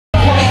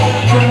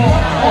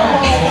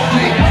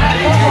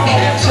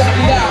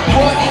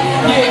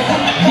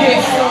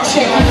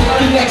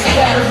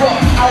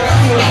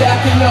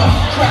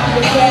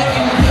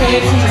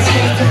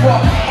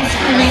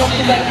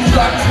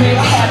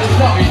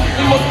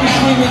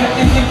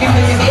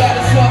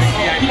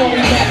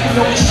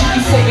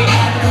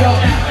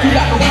You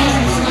got no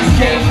business in this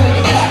game, play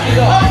it, pack it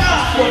up.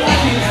 For the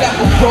kids that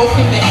were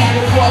broken, they had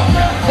it rough.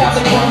 Now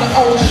they run their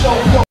own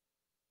show.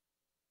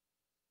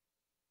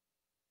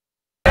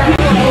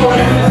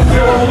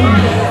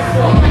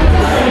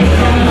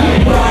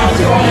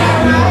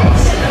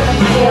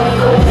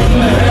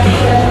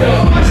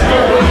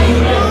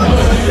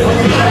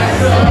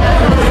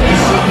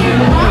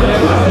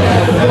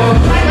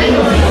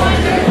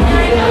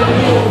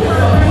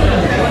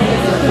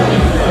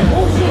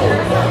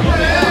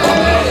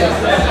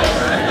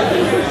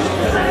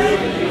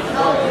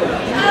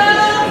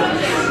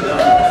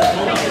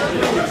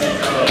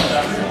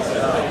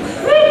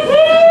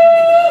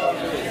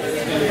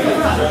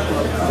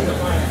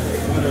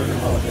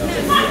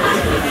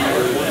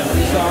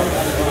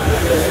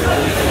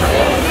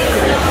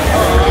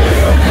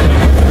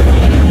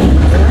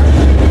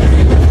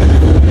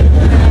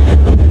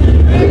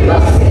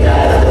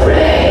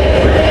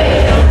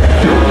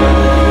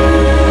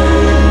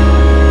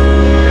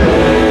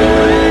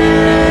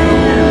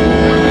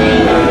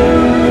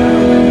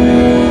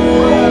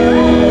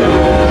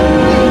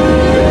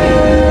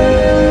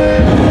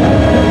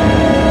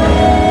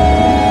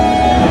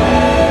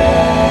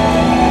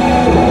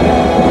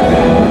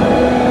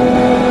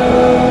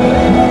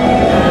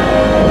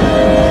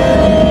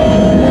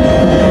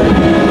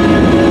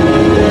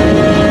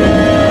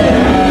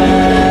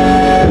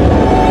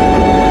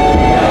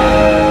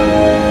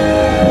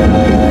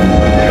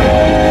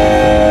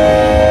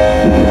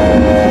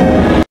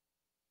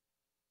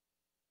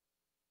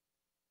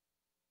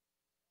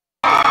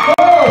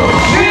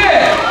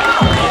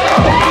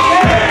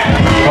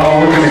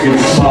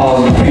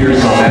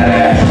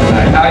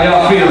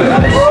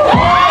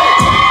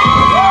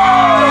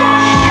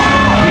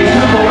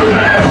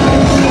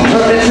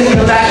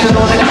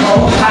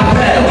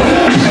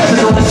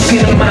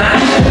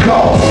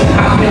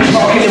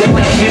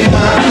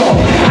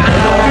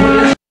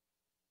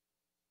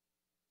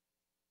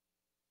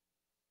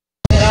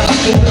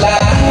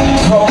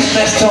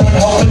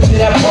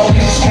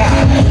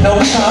 No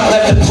time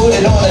left to put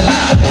it on the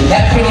line.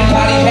 That pretty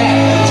body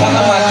hat, tell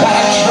them I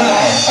gotta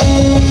try.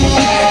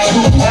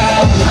 Too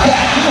high on the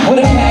back, with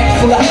a bag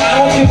full of I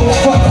don't give a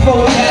fuck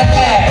for that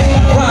ass.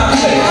 Rhyme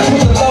say, put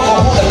the logo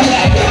on the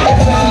back.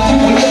 Especially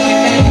you with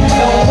looking at you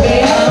know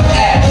where I'm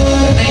at.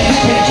 The name is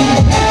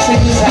Benjamin, sing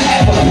this an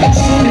alphabet.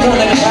 Sitting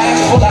on a glass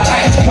full of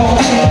ice cold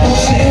simple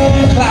shit.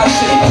 Cloud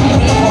shit,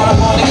 putting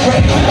water on the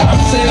grave. I'm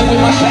sailing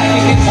with my back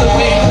against the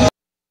wind.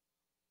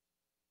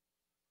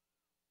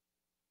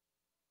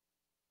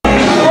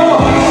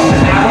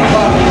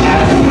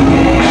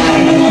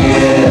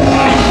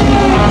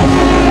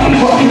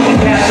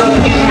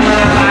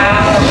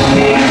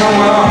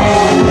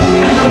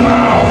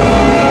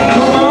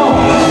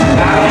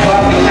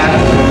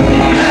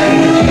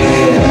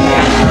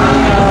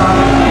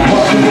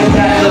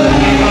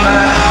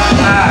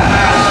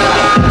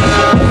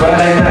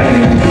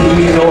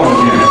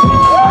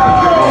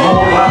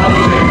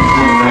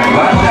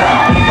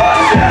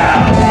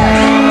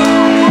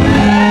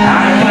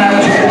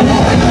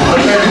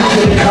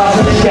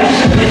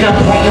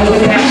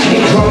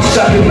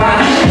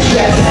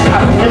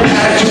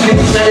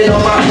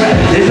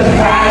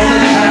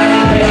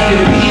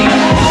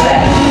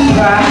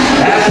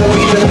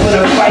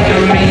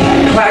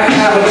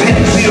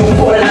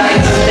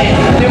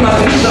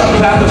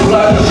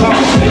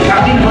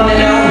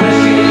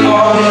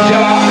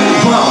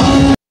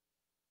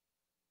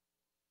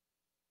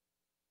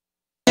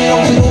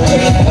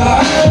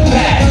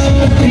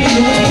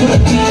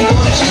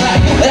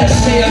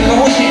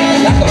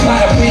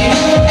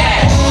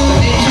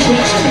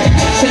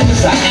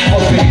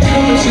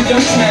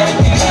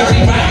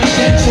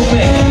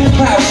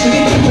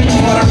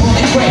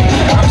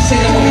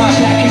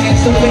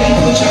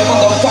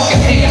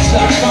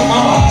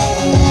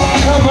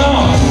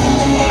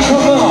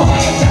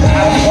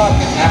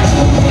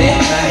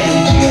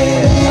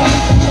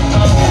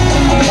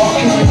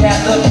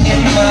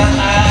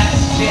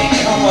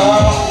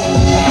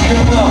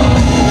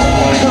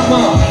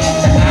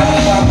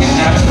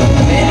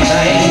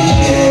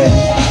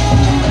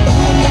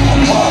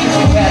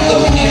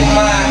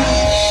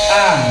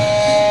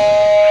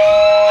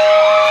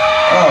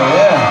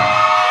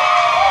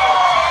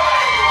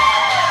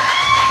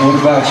 What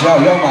about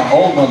y'all? Y'all my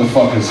old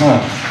motherfuckers, huh?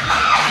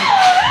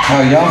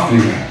 How y'all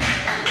feel?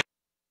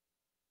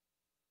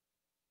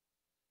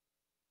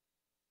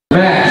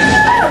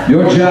 Max,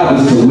 your job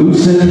is to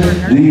loosen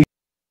the...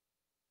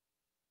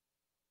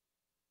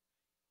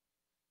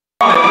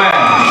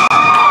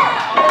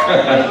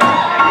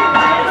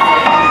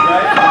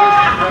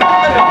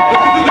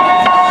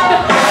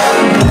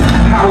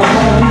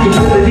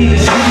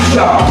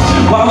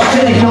 While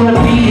sitting on the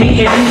beat,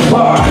 me in these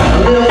bars. A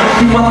little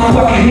empty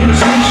motherfucking hit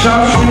sweet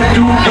sharp. Swing it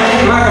through the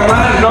game like I'm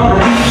riding on the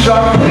beat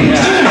sharp. Please,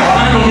 all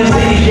I need is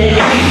AJ.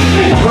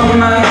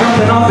 Drum line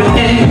jumping off an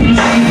NPC,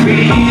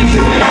 pretty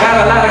easy. Got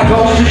a lot of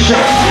ghosts to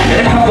check,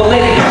 and a couple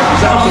lady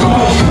cops I'm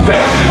supposed to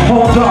bet.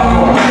 Hold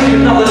on, take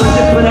another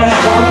sip of that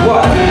strong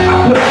water. I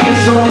put a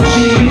kiss on the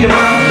cheek, we can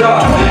round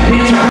up.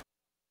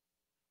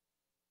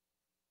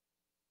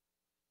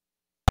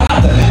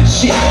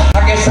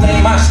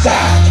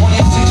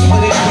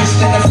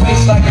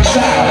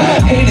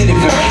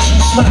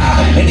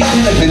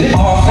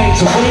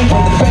 So wave when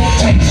the bank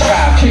takes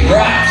drive, kick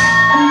rocks.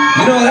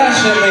 You know what that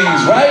shit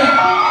means, right?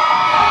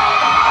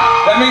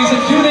 That means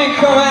if you didn't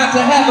come out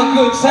to have a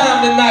good time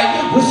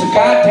tonight, what's the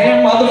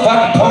goddamn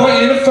motherfucking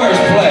point in the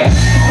first place?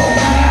 No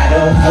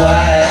matter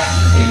what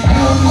it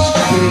comes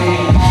to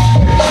be,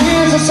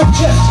 here's a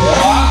suggestion.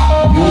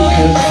 You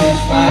could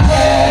kiss my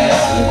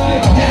ass if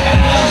you can.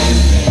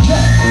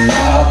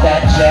 All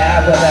that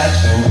jabber that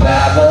you're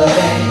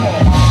babbling,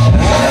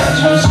 and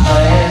you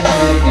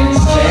stranded and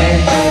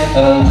standing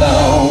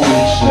alone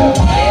with your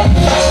head.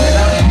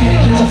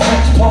 The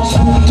French pulse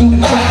moving through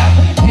the crowd,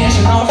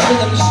 dancing off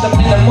rhythm, just a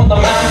minute on the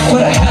mountain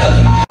for the hell of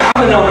it. I've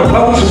been on the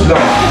road too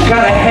long.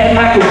 Got a head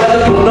like a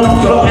weather balloon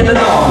floating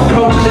along.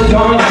 Approaching the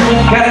dawn, you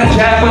ain't got a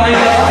jab I ain't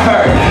never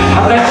heard.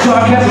 I let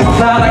sarcasm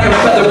fly like a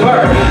feather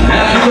bird. And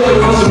if you're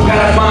looking for some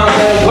kind of fine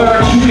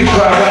words, you can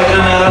try right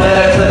now.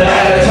 Letter to the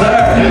editor.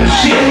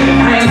 Shit,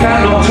 I ain't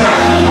got no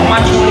time. On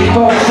my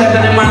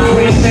 24/7 and my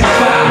 365.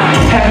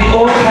 Happy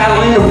old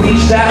paddling to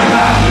reach that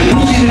high. You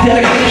see the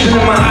dedication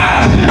in my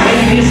eyes.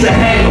 Maybe it's a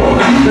hangover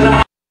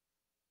that I'm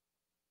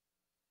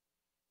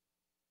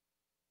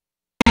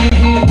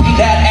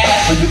that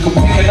ass, or you can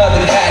pick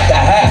another cat to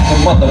have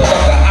some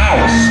motherfucker. I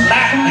will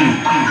slap you.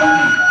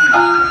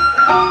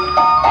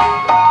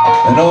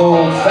 An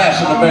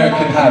old-fashioned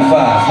American high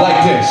five, like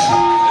this.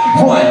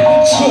 1,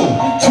 2,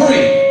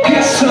 3,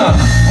 get some.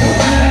 No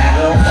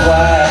matter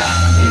what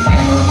it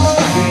comes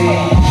to be,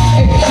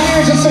 and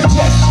here's a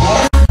suggestion.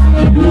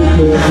 You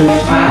could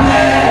kiss my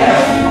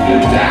ass, you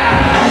could die.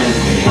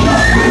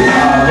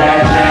 All that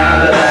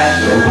jabber that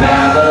you're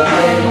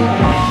babbling,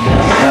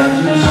 cause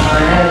you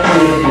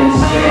stranded and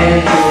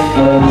standing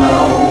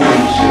alone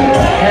with your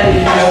head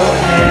in your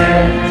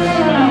hands.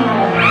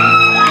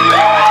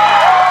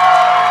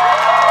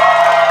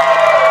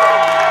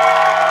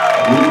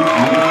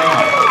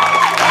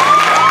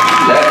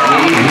 Let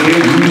me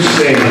hear you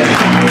say that.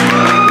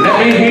 Let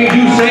me hear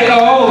you say,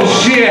 oh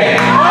shit.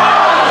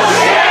 Oh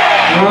shit.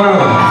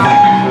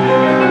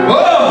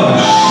 Oh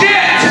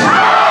shit.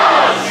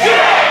 Oh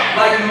shit.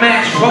 Like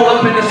Max roll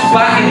up in the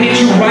spot and hit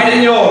you right in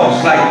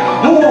yours. Like,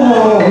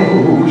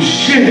 oh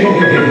shit.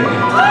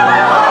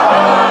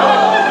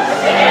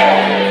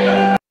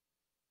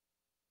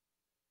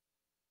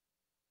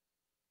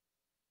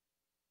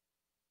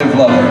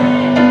 Lover,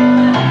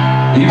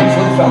 even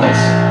for the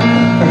fellas.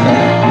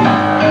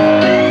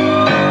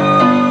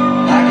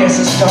 I guess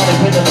it started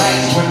when the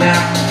lights went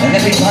out, and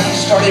everybody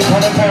started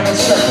running around in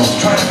circles,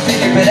 trying to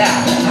figure it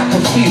out. I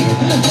could feel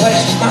it,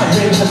 pressed my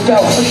ribs and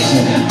felt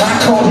freezing. My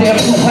cold hair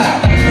blew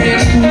out,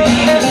 hands through the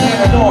heat of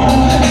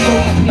paranormal. So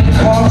you beat the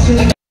car to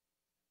the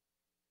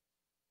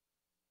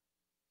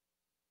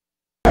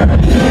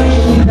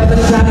other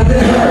side of the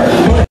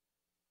hurt.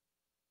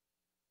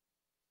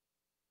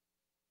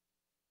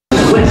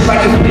 It's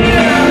like a beat.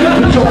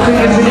 Put your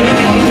fingers in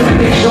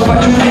it. Show what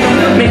you think.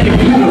 Make it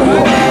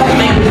beautiful.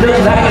 Make it look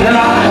like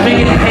love. Make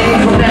it hang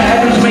from the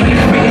heavens. Make it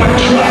bring my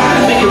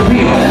trust. Make it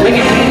real. Make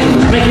it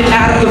dangerous. Make it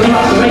out of the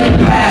box. Make it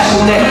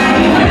passionate.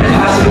 And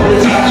impossible to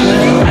touch it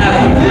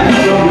forever.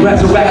 You'll be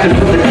resurrected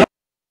from the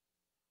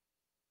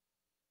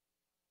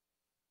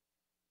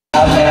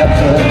I'll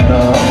never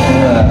know.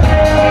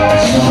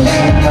 So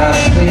in my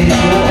sleep,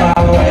 you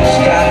always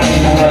got me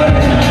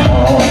running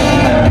all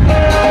night.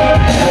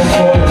 And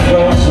for the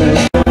roses,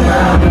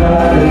 my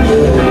blood is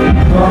really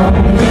long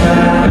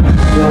time.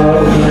 So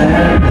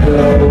let go.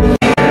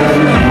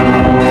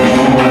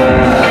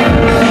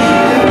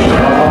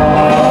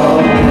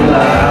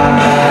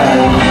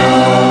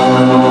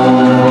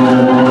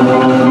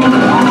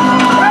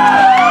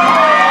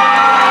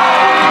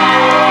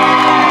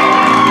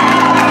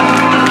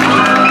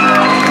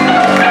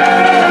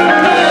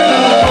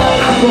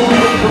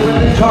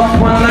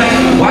 talk one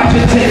night, watch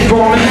it take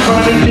 4 minutes,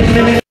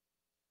 100 minutes.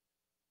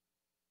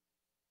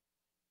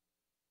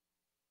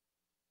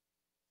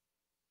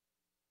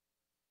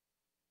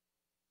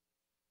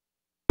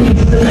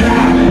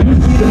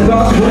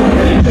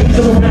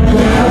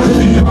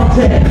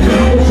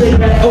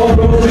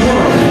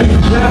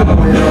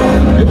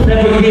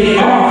 Never get it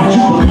off.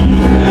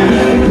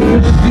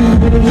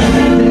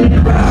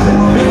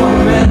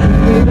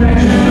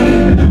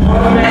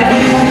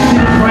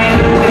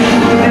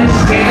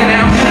 Standing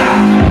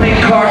outside,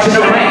 playing cards in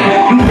the rain.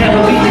 You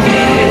never beat the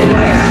game in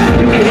place.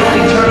 You can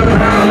only turn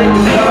around and lick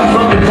the color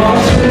from the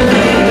bones.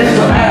 This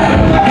will happen.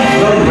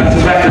 Slowly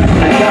resurrected from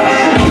the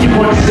dust. You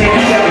understand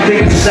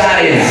everything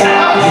inside is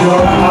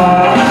your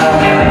heart.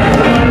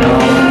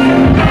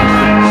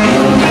 So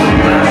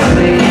my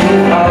sleep, you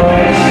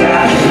always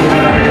got me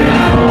running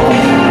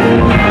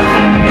home.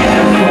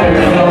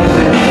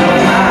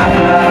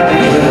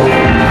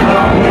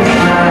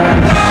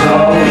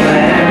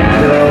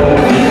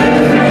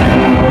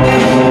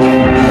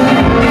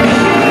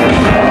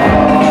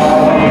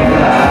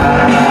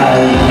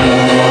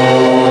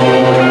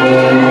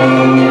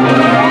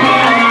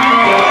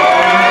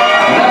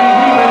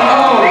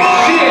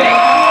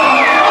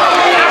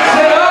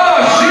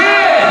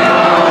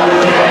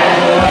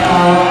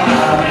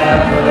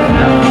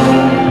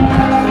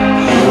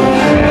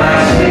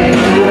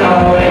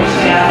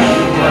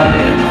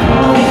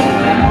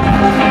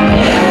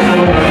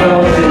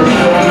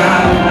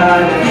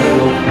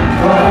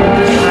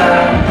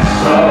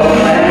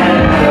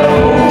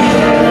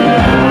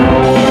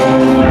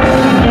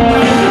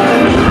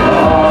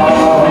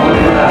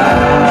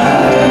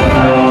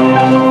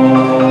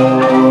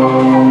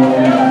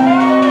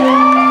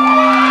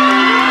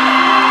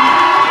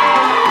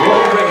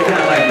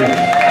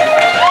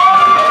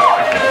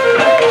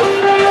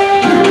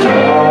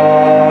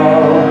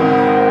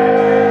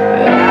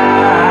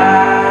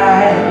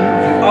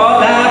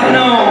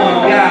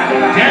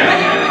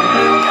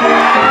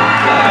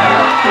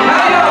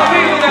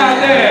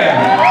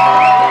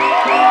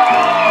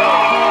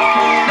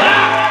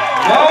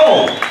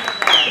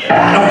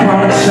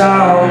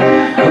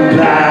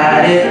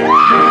 about it.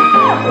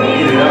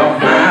 Get it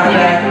off my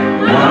back.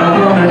 I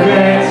wanna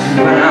dance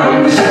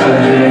around the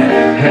subject.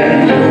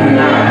 Hey, you and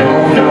I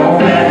both know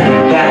better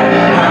than that.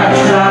 I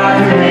try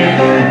to make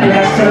the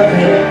best of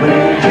it, but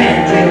it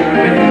can't take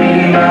me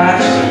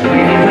much.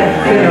 Really with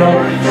fiddle,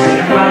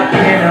 sitting my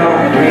piano,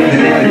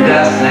 breathing in the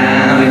dust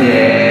now,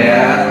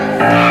 yeah.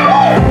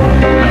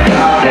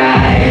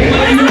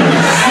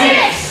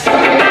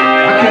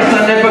 I guess I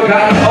never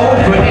got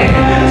over it.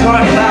 So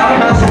I cloud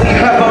constantly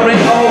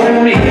hovering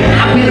over me.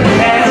 I've been a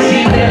past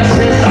seat ever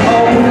since the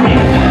old me.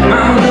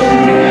 Mama looked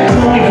at me,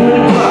 told me put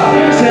it up.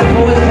 Said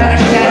boys got a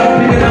shadow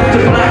big enough to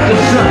block the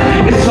sun.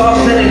 It's all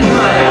said and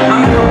done.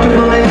 I'm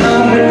comfortable and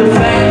numb with the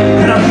fact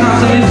that I'm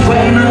constantly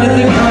sweating under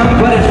the gun,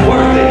 but it's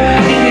worth it.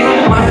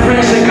 My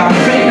friends think I'm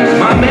famous.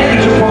 My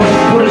manager wants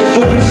to put his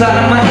foot inside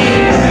of my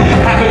hands.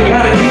 Haven't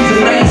got a piece of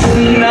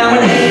nicely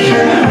nowadays.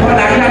 What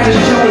I got to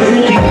show is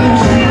empty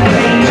loosely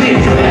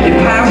pages. It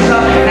piles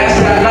up, that's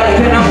that life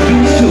that I'm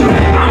used to.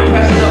 I'm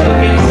pressing up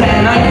against that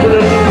knife with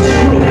a little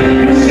screw.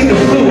 You see the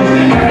blues,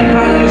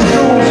 everybody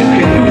assumes you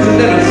can use a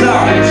little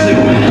sorry too.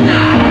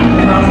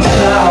 Nah, I'm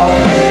sorry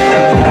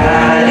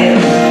about it.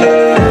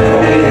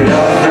 Get it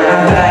off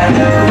my back.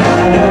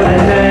 I wanna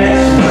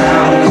dance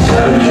around the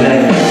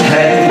subject.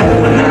 Hey,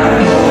 when I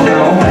don't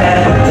know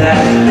better that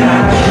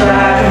I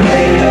try to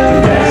make the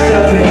best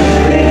of it.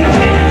 They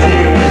can't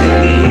take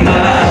really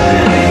much.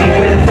 Maybe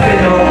with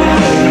fiddle,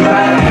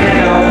 my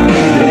piano,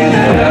 in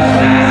the dust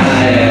now,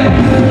 yeah.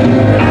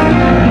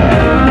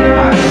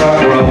 I truck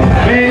roll.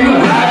 Man, you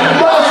like the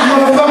boss,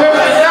 motherfucker.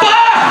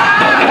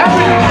 That's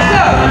what's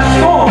up.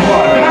 Storm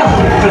water, I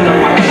was filling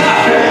my cup.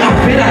 I've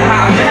been a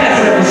hot mess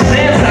ever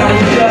since I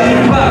was just a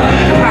pup.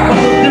 Papa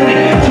looked at me,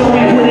 told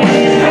me what it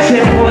is.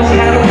 Said boys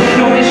had a weight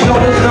on his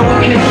shoulders, no one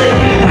can live.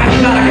 I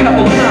tried a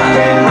couple times.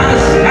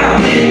 Honestly, I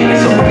don't think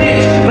it's a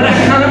bitch, but I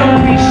kind of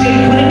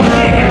appreciate putting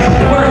hands. It's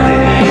worth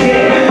it,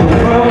 yeah. The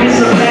world gets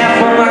a laugh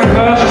when my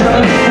girls tell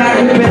me I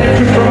can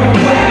benefit from a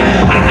whack.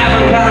 I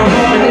haven't got a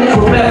woman in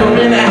forever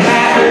in a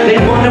hat. They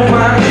wonder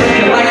why I'm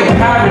drinking like a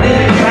pirate in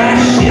a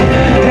crash shit.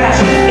 That's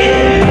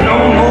it, no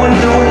more,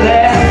 no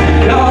less.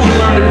 Y'all should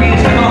learn to be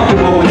as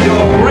comfortable with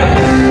your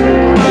breath.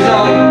 You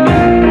know,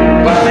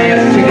 my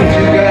man's taking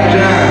too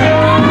goddamn.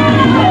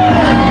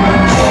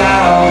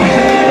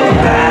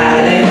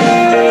 About it.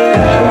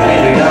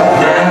 Get it off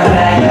my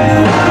back.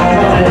 I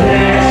wanna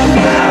dance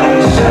around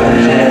the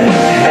subject.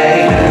 Hey,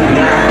 when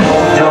I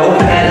don't know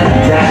better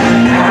than that.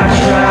 I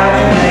try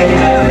to make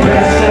the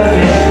best of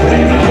it, but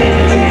it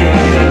can't take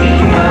me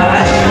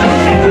much.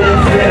 With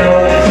fiddle,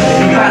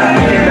 sitting by the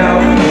piano,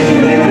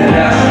 in the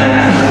dust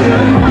now.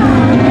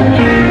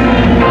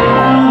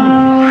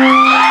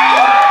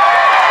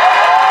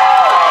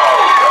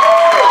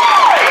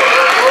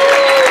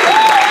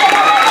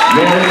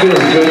 Man, it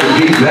feels good to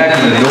be back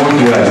in the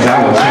Northwest. I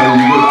will tell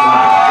you this.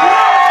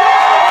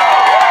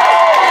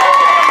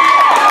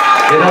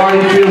 It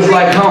already feels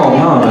like home,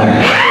 huh,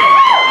 man?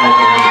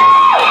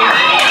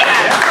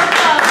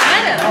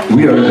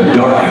 We are in the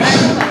darkness.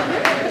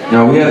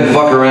 Now, we had to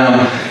fuck around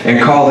and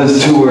call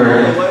this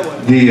tour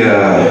the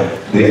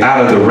Out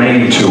of the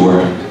Rain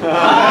tour.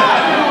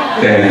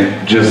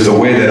 And just the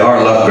way that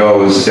our luck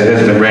goes, it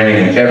has been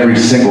raining in every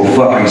single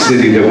fucking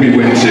city that we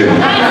went to.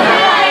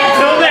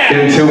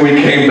 Until we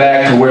came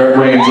back to where it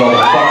rains all the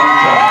fucking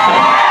time.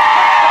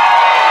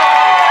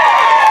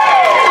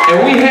 And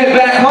we head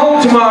back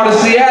home tomorrow to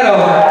Seattle,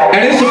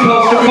 and it's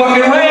supposed to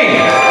fucking rain.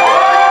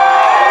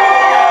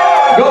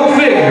 Go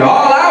figure.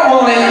 All I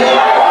wanted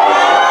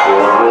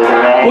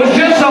was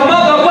just some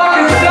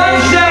motherfucking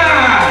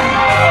sunshine.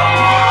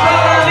 That's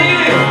all I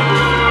needed.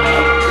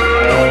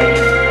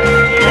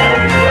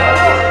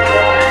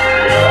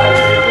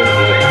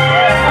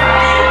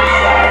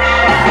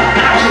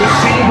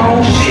 Same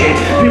old shit.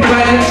 Been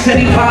writing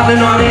steady,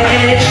 piling on the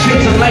edge.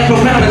 Shapes of life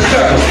around in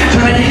circles.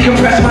 Trying to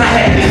decompress my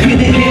head.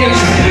 Feeling kids.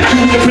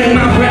 Choose to bring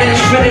my bread and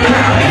spread it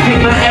out.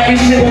 Take my every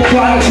single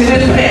thought into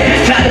this bed.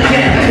 Try to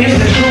pen. It's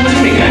the truth to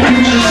me.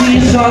 You should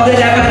see it's all that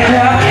I've ever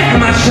had. And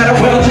my shadow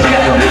well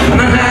together. When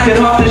I knocked it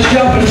off the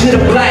shelf into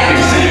the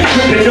blackness.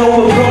 Tripping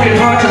over broken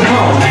hearts and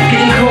homes.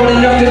 Getting cold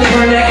enough to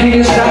turn that king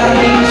inside of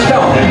me to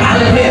stone. I'll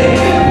admit it.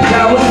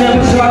 I was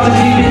never taught to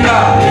keep it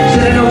up.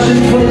 Set an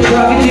ocean full of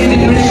drug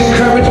addicted, mixing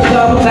courage,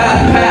 club without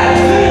a path.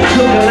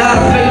 Took a lot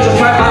of faith to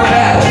fight my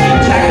battles.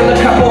 Tackle a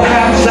couple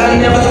habits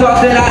I never thought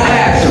that I'd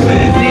have to.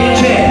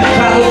 DJ,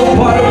 follow a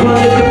part of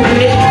under the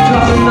pit.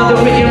 Toss another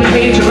written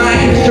page of my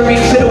history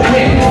to the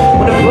wind.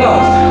 When it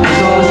blows, cause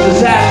all this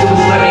disaster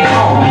was let me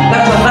home.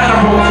 That's a lot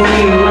of room for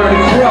me to learn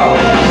and grow.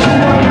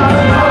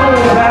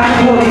 I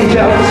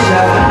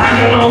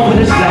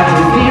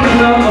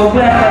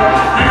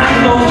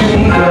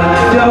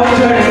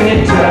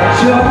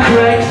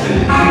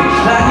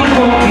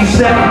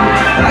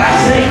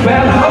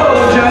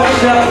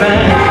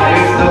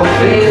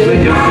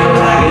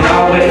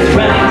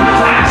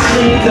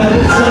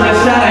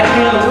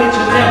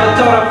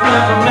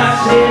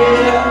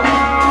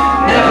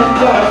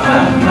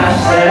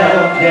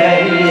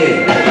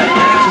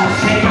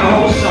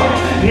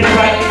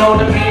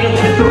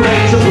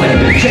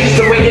Chase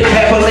the way it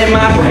pebble in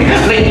my brain.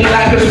 Lady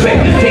like a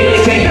spec.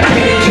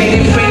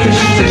 Penetrating faith and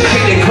she's a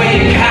shaded,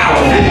 great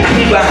coward.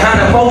 He behind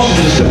emotions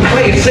just to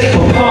play it safe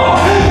upon.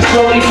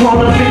 Slowly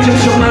falling victim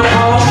to my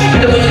palms.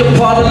 And the wake up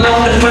all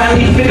alone to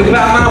finally figure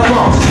out my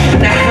wrongs.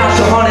 And that house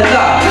of haunted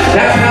love.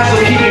 That house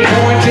will keep me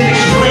going to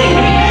explain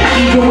me.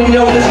 Even when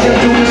no one's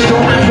gonna do this,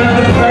 don't I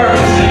found the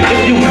purpose.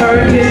 If you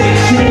heard this,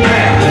 sit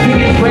around. Pick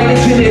your brain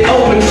until it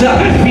opens up.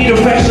 Be the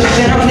rest of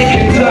sound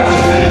it conducts.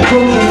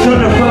 Frozen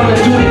thunder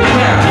running through the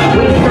ground.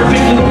 With a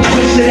perfect little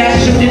twist of that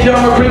shit that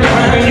armoring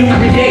crown you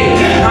created.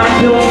 I'm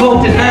built for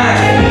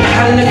denying.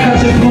 Hiding the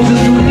cousin bruises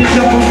through the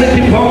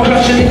self-inflicted bone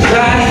crushing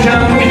anxiety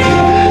down with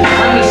you.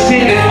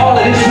 Understand that all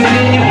of this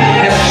within you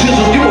has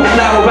chiseled you a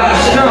flower out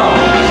of stone.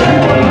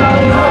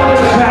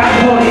 Cry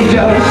for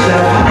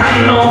yourself.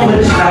 I know what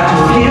it's like to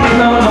get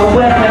blown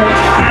away.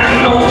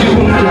 I know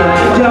you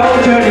don't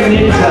turn it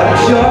into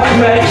your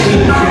cracks.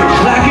 Feels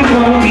like it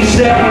won't be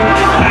safe.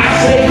 I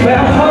say,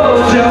 well,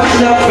 hold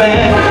yourself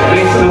and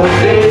it's those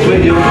days when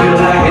you feel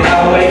like it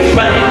always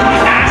rains.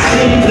 I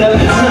see the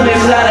sun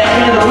inside a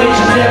hand of which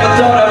I never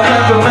thought I'd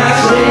find for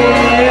myself.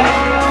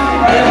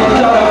 Never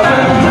thought I'd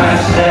find for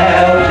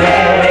myself,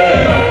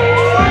 yeah.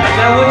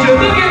 Now would you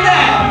look at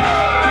that?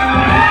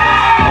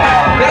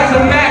 That's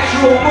a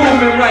natural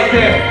movement right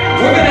there.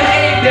 We're gonna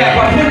aid that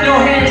by putting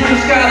your hands in the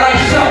sky like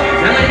so.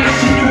 Now let me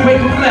see you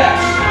wake up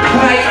left,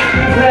 right,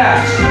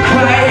 left,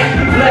 right,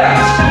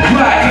 left,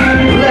 right,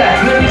 left.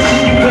 Let me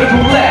see you wake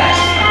up left,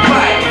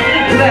 right,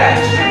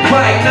 left,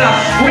 right. Now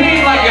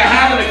scream like you're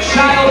having a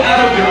child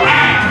out of your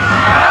ass.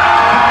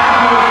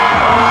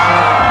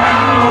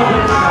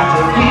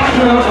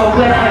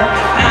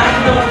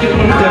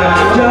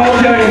 Don't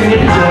turn it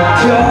into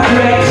your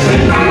grace.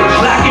 Feels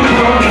like it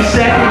won't be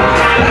second.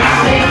 I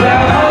say,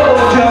 well,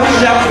 hold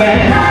yourself and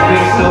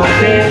it's those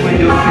days when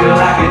you feel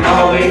like it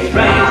always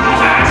rains.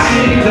 I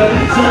see the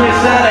sun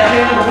inside a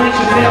heaven which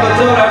you never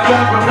thought I'd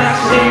find for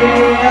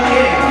myself,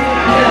 yeah.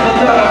 Never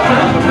thought I'd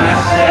find for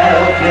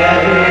myself,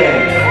 yeah.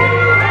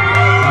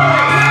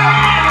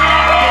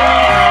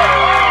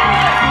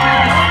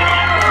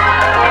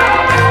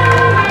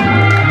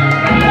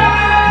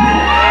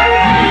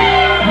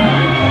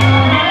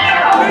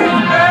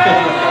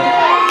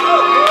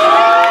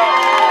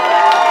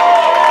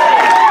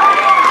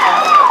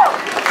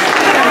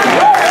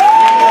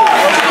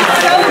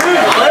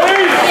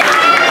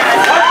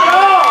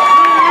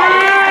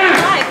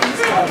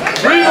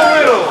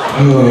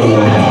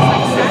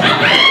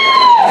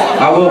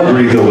 I will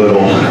breathe a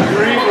little.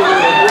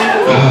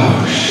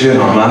 Oh, shit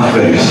on my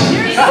face.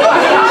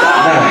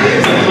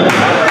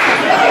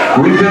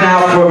 We've been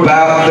out for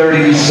about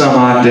 30 some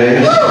odd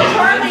days.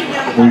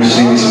 We've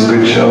seen some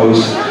good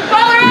shows.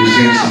 We've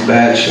seen some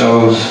bad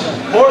shows.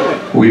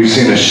 We've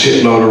seen a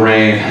shitload of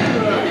rain.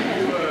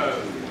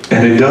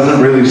 And it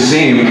doesn't really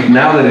seem,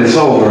 now that it's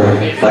over,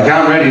 like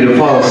I'm ready to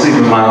fall asleep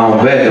in my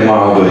own bed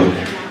tomorrow, but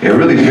it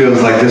really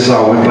feels like this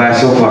all went by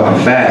so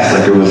fucking fast,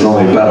 like it was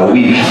only about a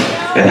week.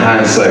 In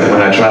hindsight,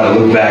 when I try to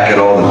look back at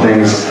all the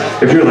things,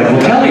 if you're like, well,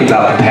 tell me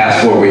about the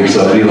past 4 weeks,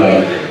 I'll be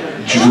like,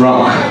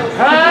 drunk.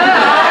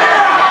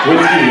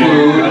 With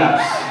food,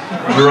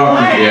 drunk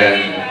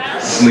again.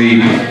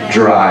 Sleep,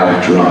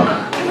 drive, drunk.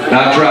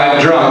 Not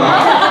drive drunk,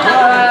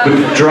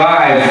 but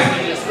drive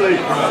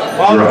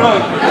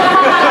drunk.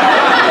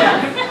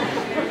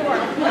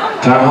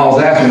 Time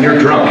Hall's ass when you're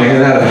drunk, ain't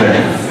that a thing?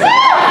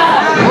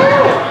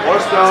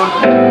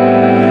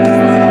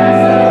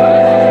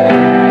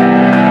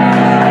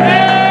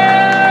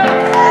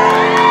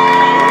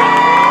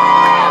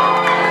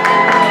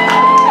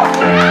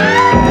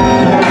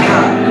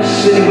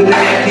 Sitting with an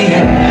empty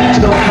head,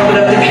 snow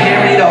coming up to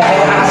carry the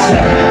whole house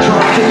set.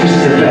 Drunk tickets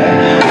in the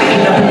bed,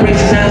 waking up and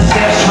racing down the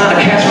steps, trying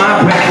to catch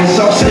my breath. It's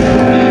so simple.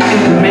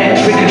 Superman,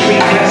 trick or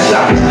treat, best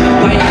size.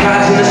 White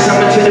guys in the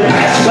summer to the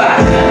best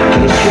spots. I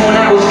could have sworn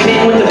I was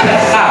king with the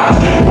best hours.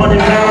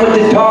 Running around with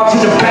the dogs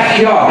in the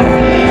backyard.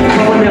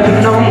 No one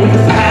ever known what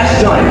the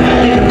past done.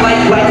 Living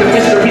life like a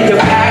mystery to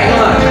pack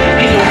lunch.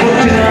 Getting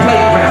booked in the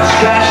playground,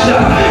 scratched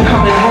up.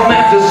 Coming home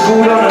after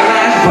school on the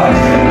last bus.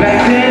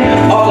 Back then,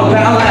 all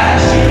about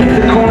laughs. Hit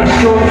the corner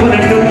store for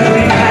the new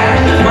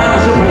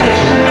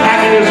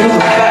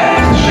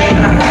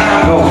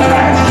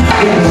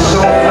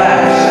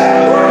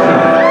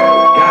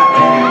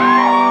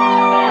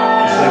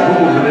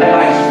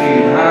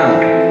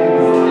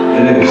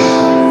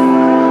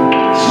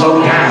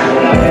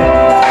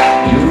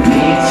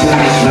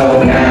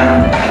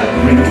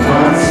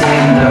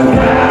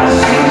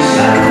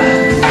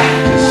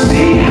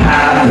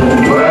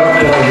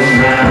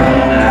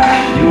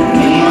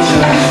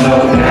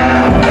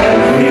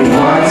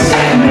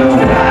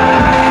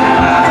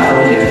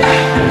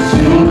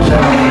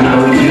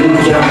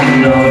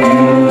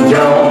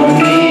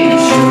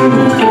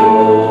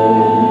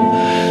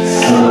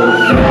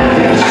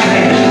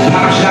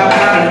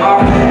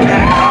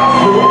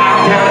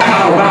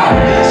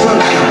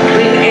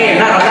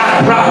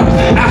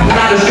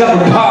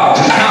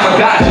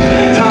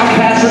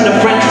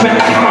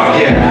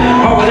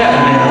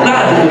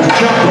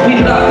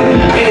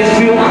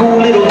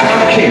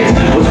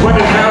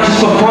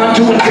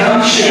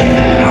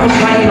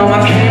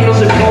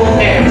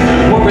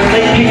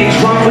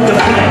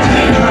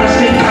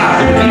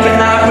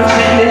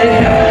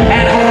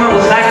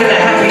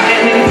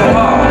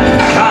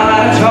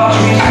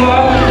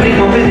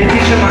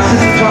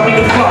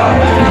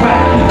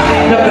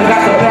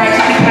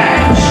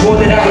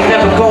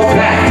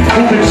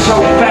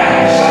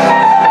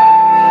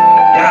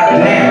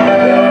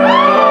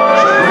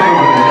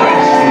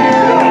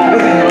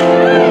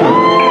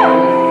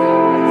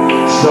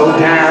slow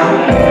down.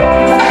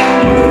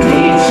 You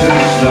need to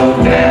slow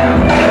down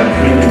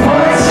every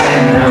once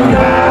in a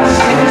while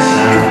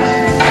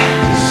sometimes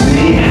to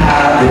see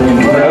how the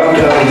world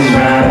goes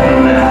round.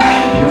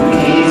 You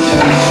need to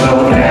slow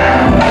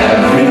down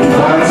every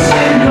once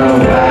in a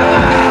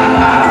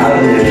while,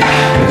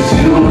 'cause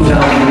you don't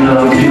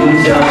know, you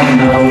don't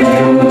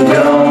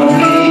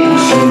need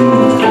to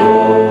go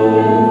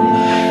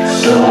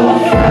so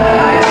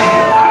fast.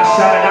 I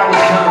decided I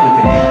was done with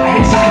it. I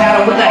hit some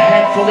cattle with a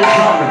head full of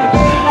drum rhythms,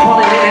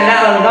 falling in and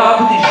out of love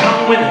with these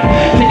young women,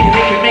 thinking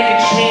they could make a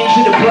change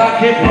to the block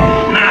hippie.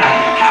 Nah,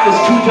 I was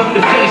too young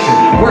to face it.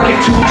 Working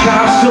 2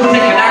 jobs, still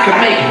thinking I could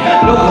make it.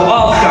 Local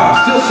all-star,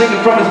 still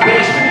singing from his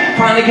basement.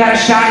 Finally got a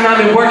shot and I've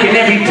been working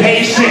every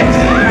day since.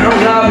 Found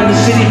love in the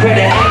city where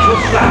the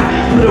angels fly.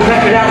 Put a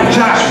record out with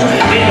Joshua,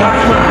 made our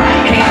crime.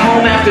 Came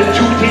home after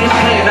 2 days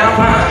playing out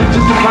rhymes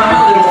just to find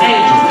my little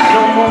angel.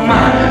 No more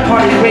mine.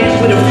 Party raised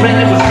with a friend,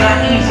 it was not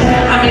easy.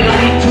 I made a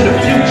leap to the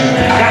future,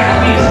 got the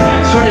reason.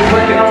 Started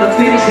working on the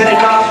things that had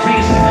lost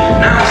reason.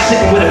 Now I'm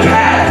sitting with a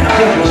pad,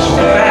 flipping so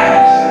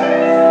fast.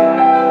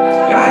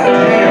 God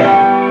damn.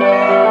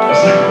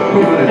 It's like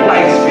moving at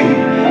light speed.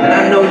 And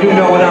I know you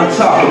know what I'm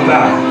talking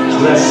about. So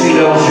let's see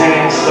those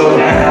hands slow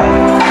down.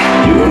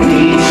 You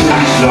need to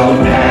slow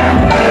down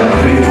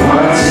every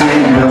once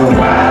in a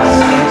while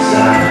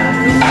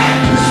sometimes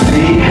to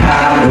see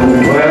how the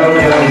world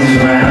goes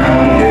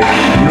round.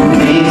 You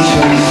need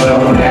to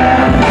slow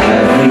down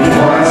every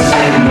once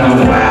in a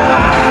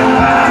while,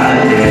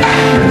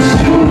 'cause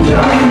you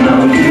don't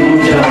know, you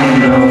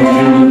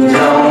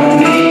don't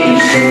need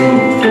to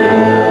go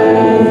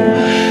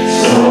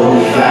so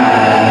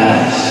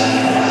fast.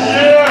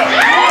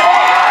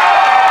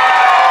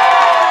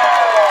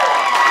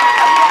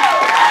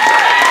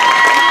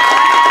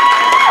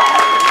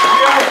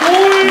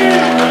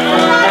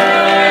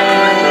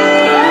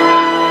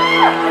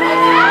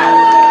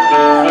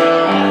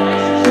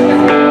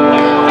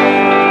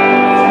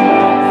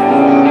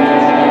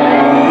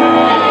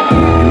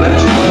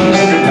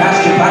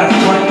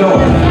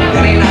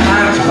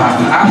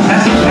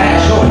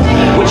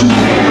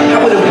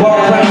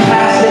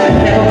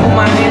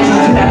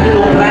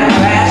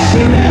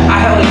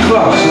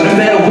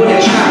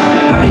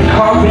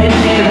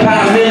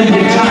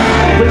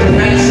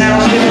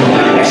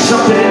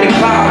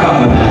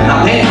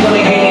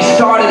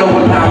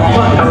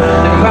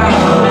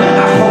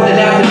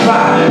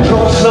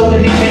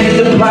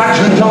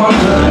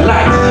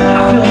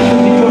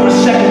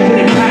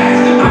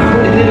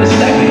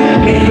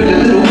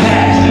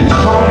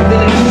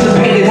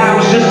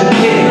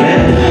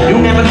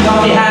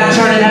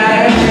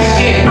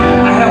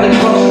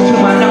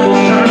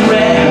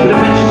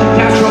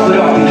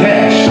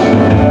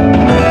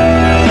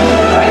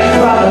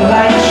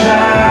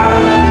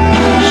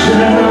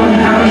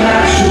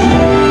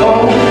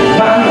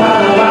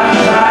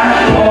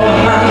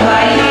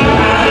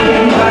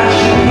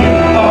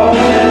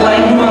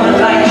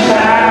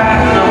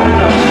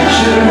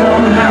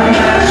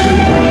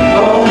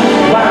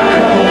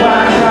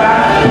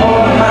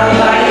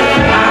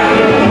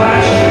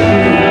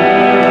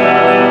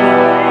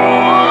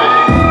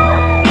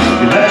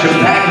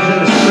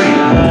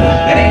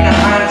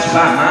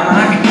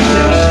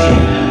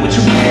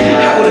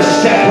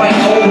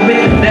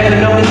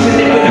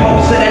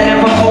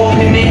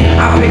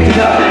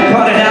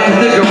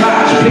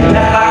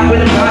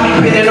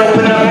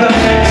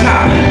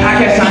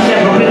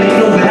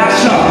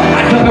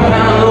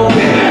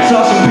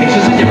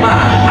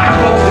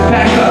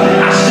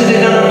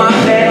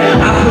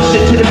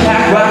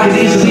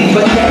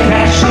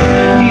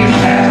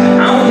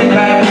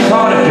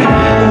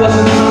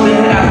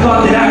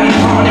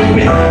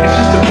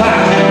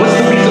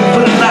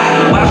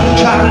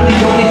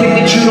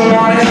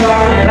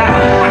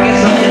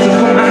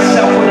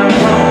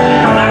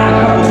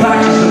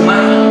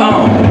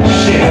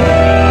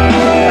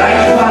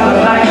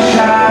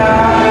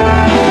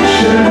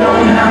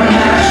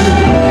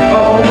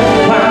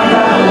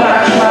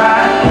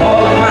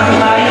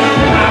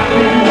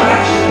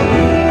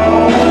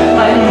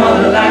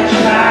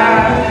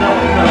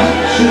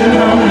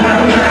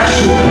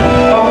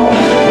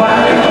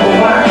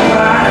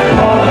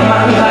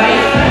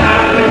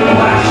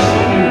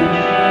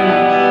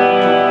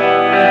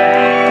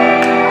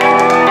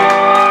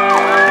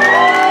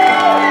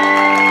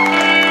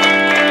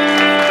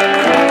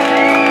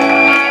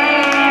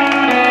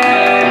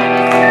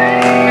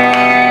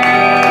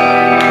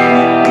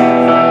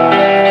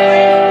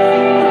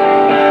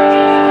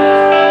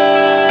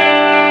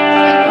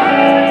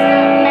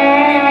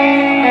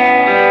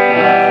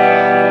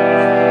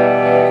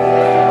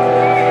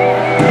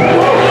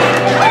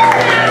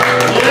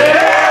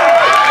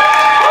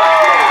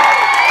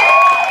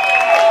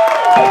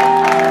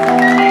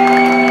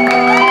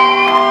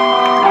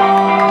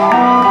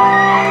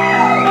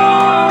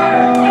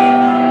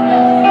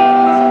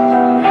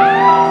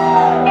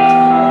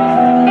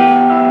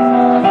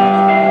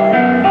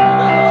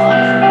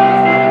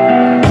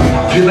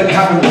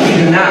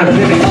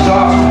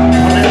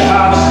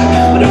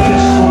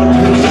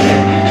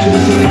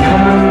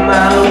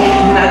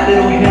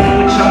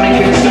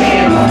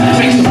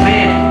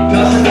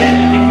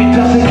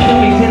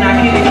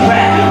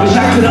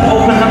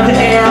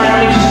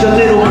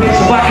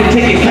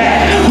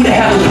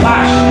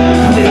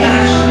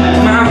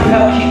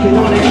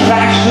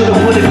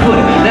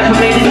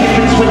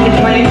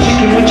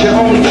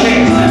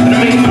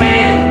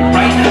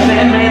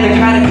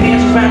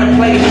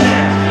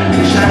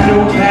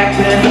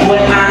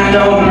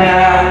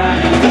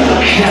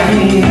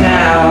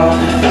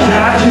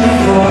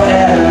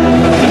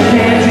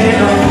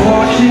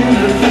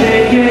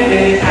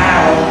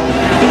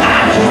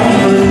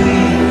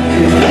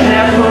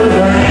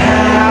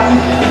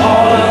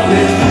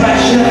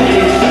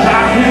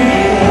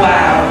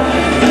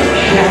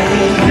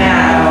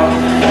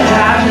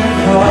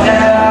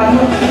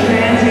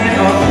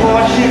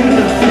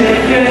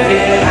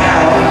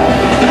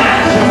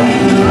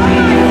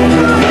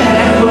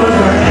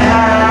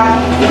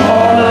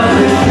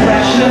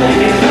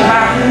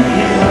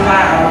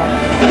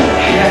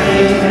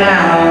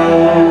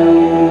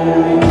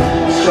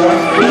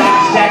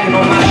 Stacking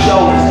on my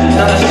shoulders,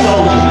 another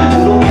soldier,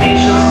 little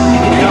patience,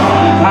 seeking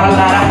on. Got a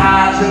lot of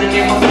eyes in the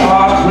name of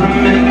cars, with a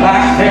many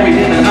blocks buried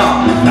in the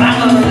all. But I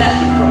learned a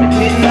lesson from it,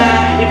 didn't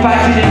I? If I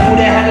didn't, who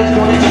the hell is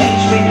gonna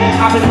teach me?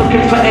 I've been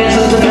looking for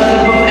answers and none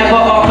of them ever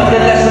offer the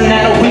lesson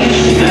that'll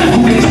reach me.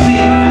 Who can see?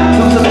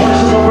 Those are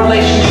personal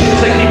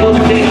relationships, like people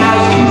with their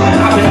house keys.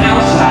 I've been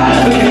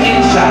outside, looking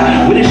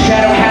inside, with a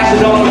shadow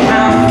casted all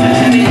around me.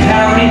 And they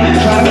tell me,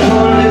 try to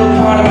pull a little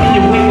part of me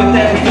away with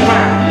every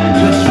crime.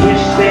 Just wish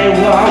they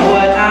were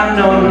what I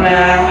know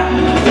now.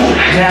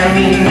 Tell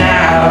me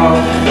now,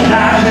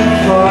 dodging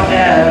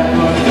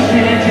forever,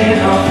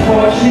 changing a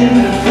fortune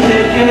to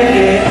figure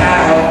it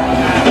out.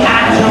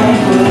 I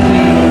don't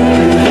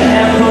believe it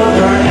never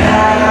learn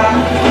how.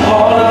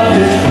 All of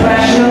this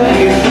pressure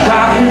is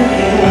driving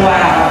me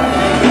wild.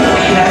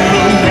 Tell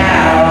me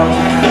now,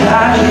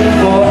 dodging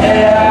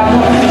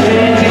forever,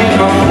 changing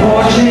a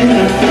fortune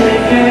to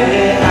figure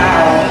it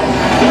out.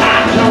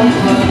 I don't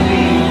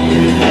believe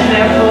it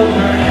never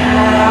learn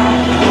how.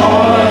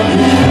 All of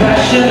this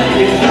pressure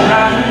is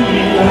driving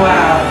me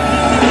wild.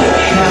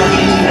 Tell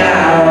me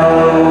now.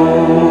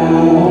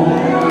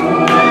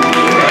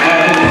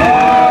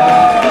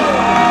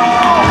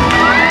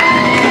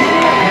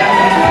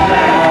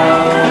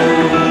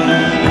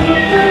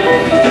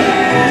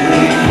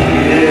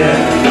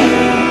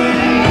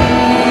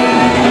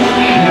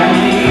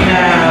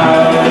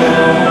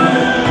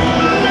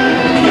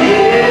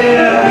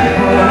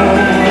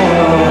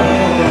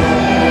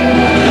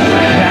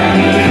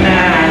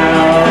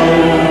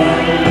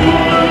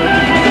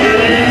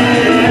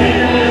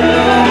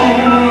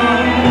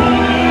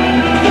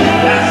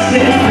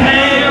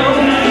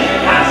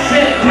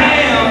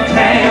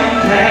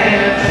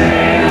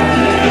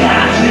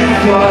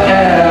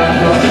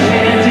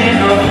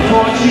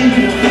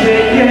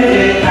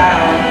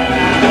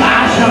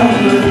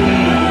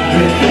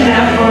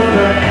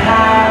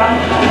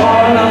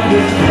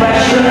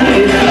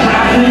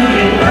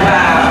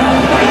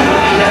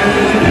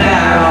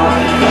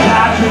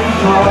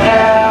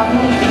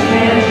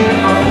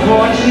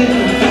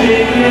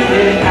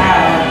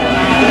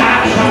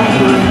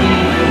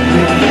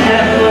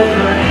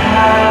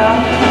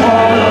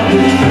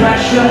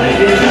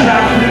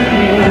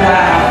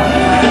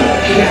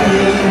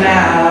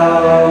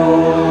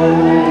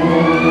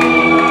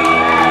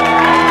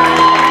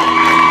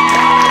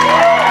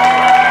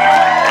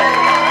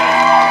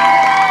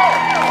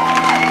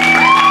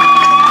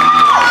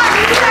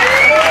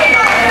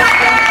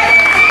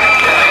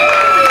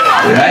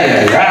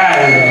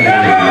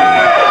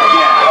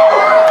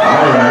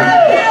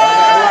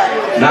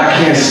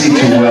 I can't see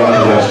too well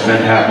because I've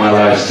spent half my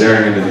life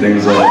staring into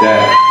things like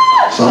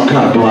that, so I'm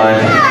kind of blind.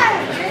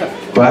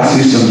 But I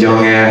see some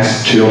young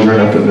ass children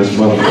up in this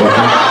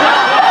motherfucker.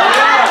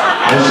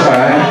 That's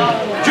alright.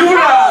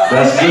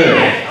 That's good.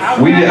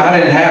 I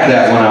didn't have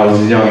that when I was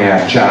a young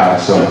ass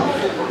child, so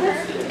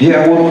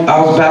yeah. Well,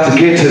 I was about to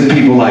get to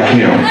people like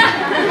him,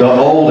 the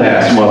old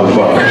ass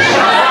motherfuckers.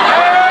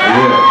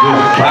 Yeah,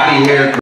 just body hair.